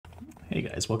Hey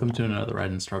guys, welcome to another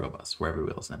ride in Strugglebus, where every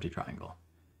wheel is an empty triangle.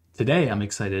 Today I'm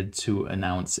excited to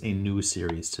announce a new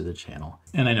series to the channel.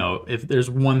 And I know, if there's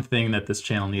one thing that this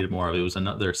channel needed more of, it was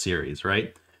another series,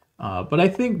 right? But I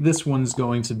think this one's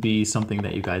going to be something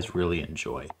that you guys really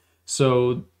enjoy.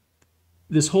 So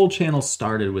this whole channel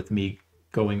started with me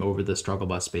going over the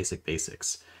Strugglebus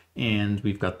basics. And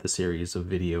we've got the series of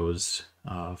videos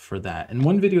for that. And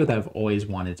one video that I've always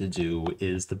wanted to do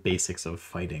is the basics of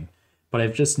fighting. But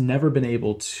I've just never been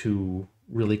able to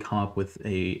really come up with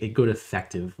a good,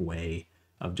 effective way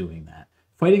of doing that.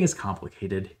 Fighting is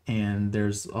complicated, and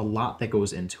there's a lot that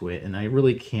goes into it, and I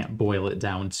really can't boil it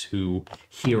down to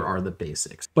here are the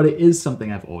basics. But it is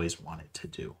something I've always wanted to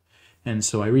do. And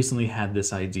so I recently had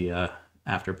this idea,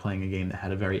 after playing a game that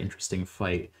had a very interesting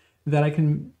fight, that I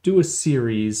can do a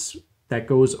series that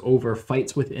goes over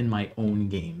fights within my own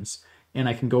games. And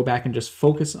I can go back and just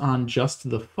focus on just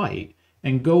the fight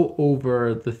and go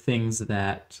over the things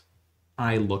that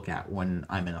I look at when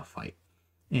I'm in a fight.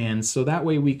 And so that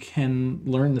way we can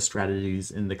learn the strategies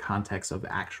in the context of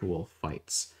actual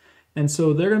fights. And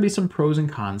so there are going to be some pros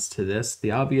and cons to this.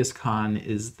 The obvious con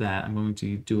is that I'm going to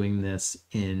be doing this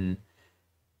in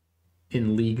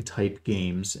league type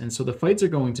games. And so the fights are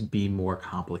going to be more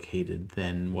complicated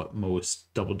than what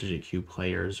most double-digit Q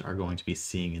players are going to be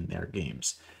seeing in their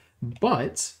games.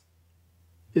 But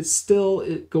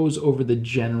it goes over the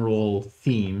general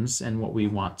themes and what we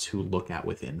want to look at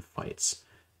within fights.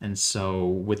 And so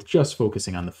with just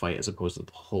focusing on the fight as opposed to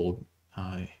the whole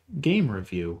game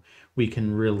review, we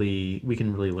can really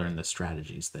learn the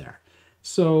strategies there.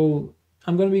 So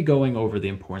I'm going to be going over the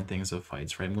important things of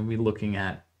fights, right? I'm going to be looking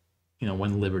at,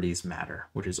 when liberties matter,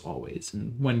 which is always,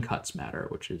 and when cuts matter,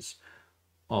 which is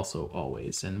also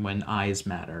always, and when eyes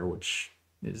matter, which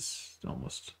is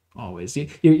almost always.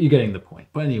 You're getting the point.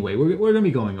 But anyway, we're going to be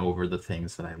going over the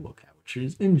things that I look at, which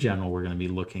is, in general, we're going to be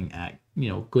looking at,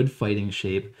 good fighting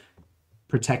shape,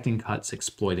 protecting cuts,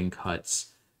 exploiting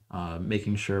cuts,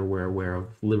 making sure we're aware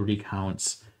of liberty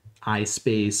counts, eye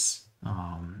space,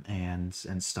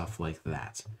 and stuff like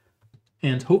that.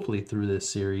 And hopefully through this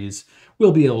series,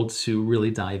 we'll be able to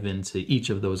really dive into each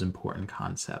of those important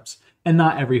concepts. And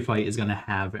not every fight is going to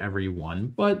have every one,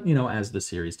 but, as the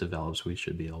series develops, we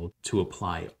should be able to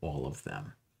apply all of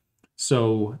them.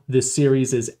 So this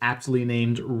series is aptly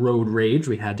named Road Rage.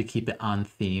 We had to keep it on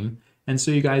theme. And so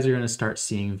you guys are going to start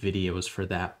seeing videos for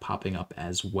that popping up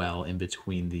as well in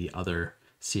between the other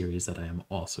series that I am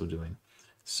also doing.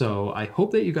 So I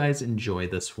hope that you guys enjoy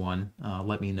this one.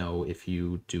 Let me know if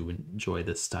you do enjoy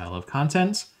this style of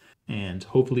content, and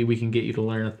hopefully we can get you to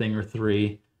learn a thing or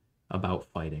three about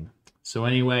fighting. So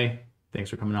anyway, thanks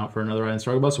for coming out for another ride in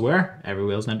Strugglebus, where every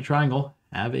wheel's an empty triangle.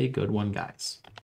 Have a good one, guys.